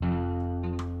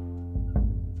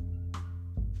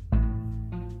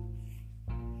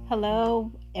Hello,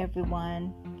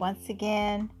 everyone. Once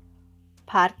again,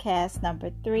 podcast number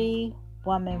 3,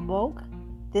 Woman Woke.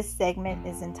 This segment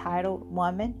is entitled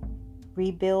Woman,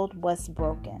 Rebuild What's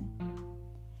Broken.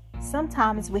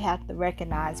 Sometimes we have to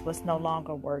recognize what's no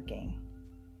longer working.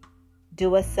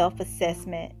 Do a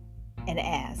self-assessment and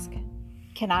ask,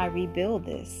 can I rebuild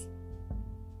this?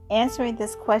 Answering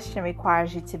this question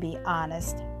requires you to be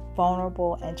honest,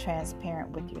 vulnerable, and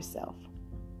transparent with yourself.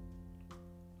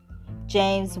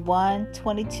 James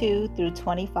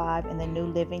 1:22-25 in the New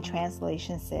Living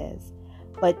Translation says,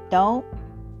 "But don't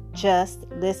just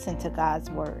listen to God's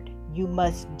word. You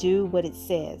must do what it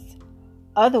says.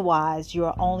 Otherwise, you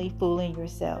are only fooling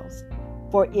yourselves.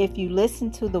 For if you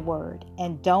listen to the word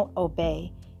and don't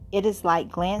obey, it is like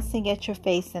glancing at your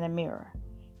face in a mirror.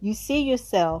 You see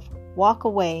yourself, walk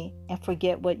away, and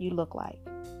forget what you look like.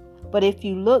 But if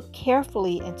you look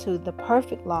carefully into the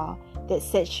perfect law that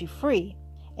sets you free,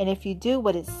 and if you do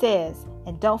what it says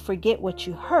and don't forget what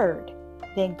you heard,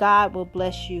 then God will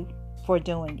bless you for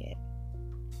doing it."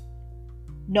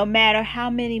 No matter how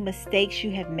many mistakes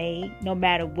you have made, no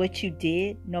matter what you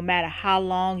did, no matter how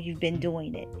long you've been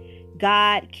doing it,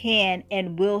 God can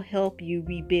and will help you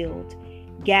rebuild,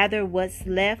 gather what's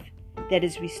left that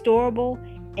is restorable,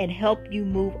 and help you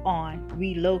move on,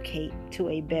 relocate to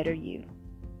a better you.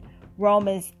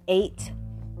 Romans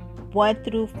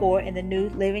 8:1-4 in the New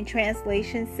Living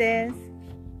Translation says,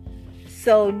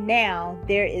 "So now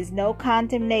there is no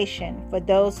condemnation for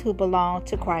those who belong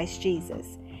to Christ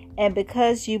Jesus. And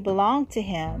because you belong to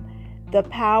him, the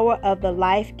power of the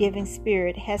life-giving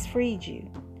Spirit has freed you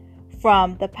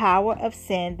from the power of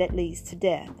sin that leads to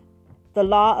death. The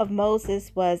law of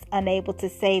Moses was unable to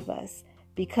save us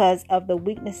because of the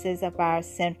weaknesses of our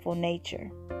sinful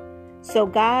nature. So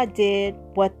God did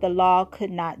what the law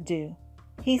could not do.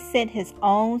 He sent his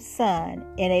own Son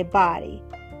in a body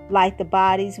like the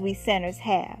bodies we sinners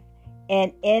have.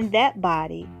 And in that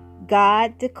body,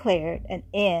 God declared an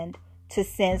end to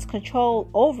sin's control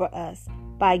over us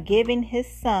by giving his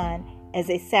Son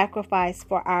as a sacrifice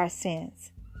for our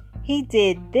sins. He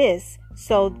did this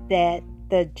so that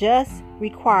the just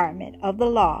requirement of the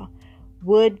law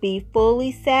would be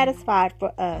fully satisfied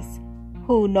for us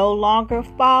who no longer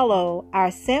follow our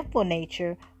sinful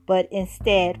nature, but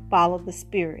instead follow the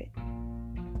Spirit."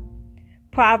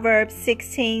 Proverbs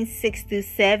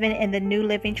 16:6-7 in the New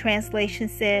Living Translation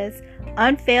says,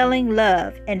 "Unfailing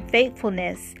love and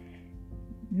faithfulness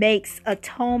makes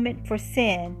atonement for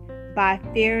sin. By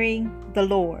fearing the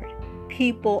Lord,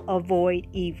 people avoid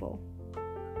evil."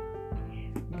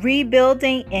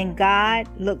 Rebuilding in God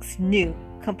looks new,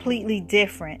 completely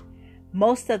different,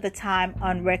 most of the time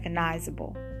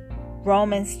unrecognizable.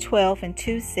 Romans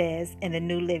 12:2 says in the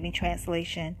New Living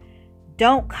Translation,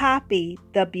 "Don't copy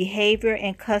the behavior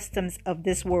and customs of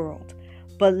this world,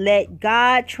 but let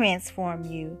God transform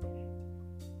you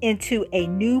into a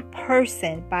new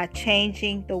person by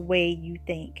changing the way you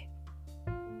think."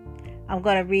 I'm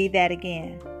going to read that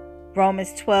again.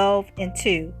 Romans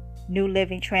 12:2, New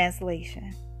Living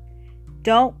Translation.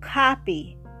 "Don't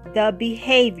copy the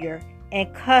behavior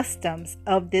and customs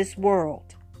of this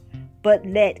world, but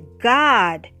let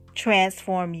God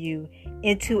transform you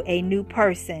into a new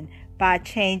person by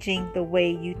changing the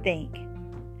way you think."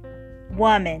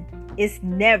 Woman, it's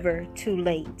never too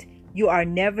late. You are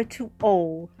never too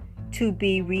old to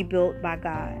be rebuilt by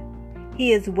God.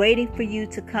 He is waiting for you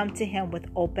to come to him with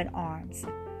open arms.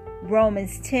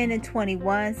 Romans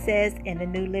 10:21 says in the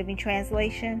New Living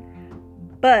Translation,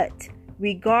 "But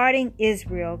regarding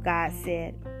Israel, God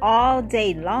said, all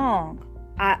day long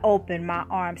I opened my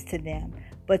arms to them,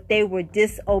 but they were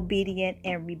disobedient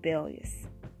and rebellious."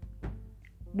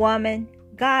 Woman,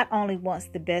 God only wants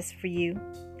the best for you.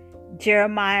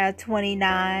 Jeremiah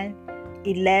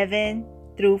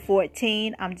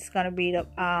 29:11-14. I'm just going to read up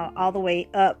all the way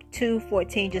up to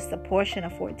 14, just a portion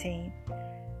of 14.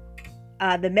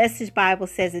 The Message Bible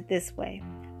says it this way: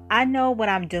 "I know what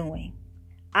I'm doing.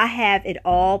 I have it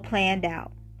all planned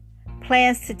out.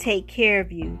 Plans to take care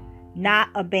of you, not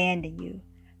abandon you.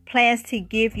 Plans to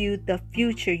give you the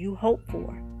future you hope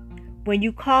for. When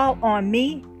you call on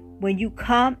me, when you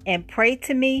come and pray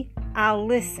to me, I'll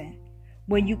listen.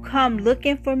 When you come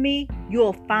looking for me,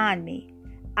 you'll find me.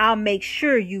 I'll make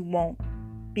sure you won't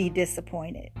be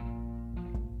disappointed."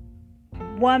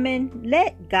 Woman,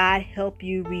 let God help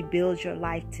you rebuild your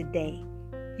life today.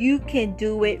 You can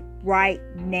do it right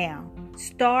now.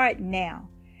 Start now.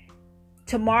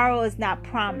 Tomorrow is not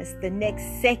promised. The next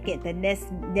second, the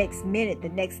next minute, the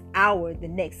next hour, the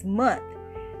next month,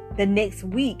 the next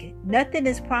week, nothing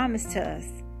is promised to us.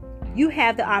 You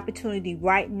have the opportunity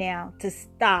right now to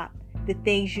stop the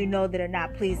things you know that are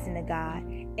not pleasing to God,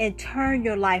 and turn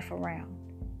your life around.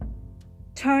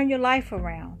 Turn your life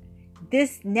around.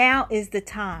 This now is the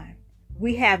time.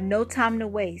 We have no time to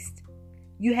waste.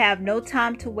 You have no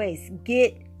time to waste.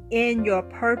 Get in your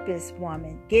purpose,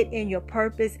 woman. Get in your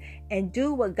purpose and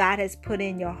do what God has put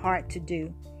in your heart to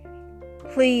do.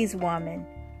 Please, woman,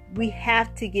 we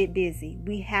have to get busy.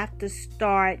 We have to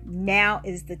start. Now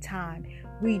is the time.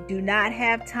 We do not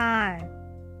have time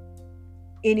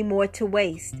anymore to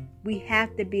waste. We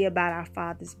have to be about our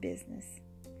Father's business.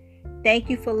 Thank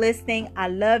you for listening. I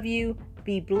love you.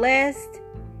 Be blessed.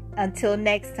 Until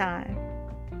next time.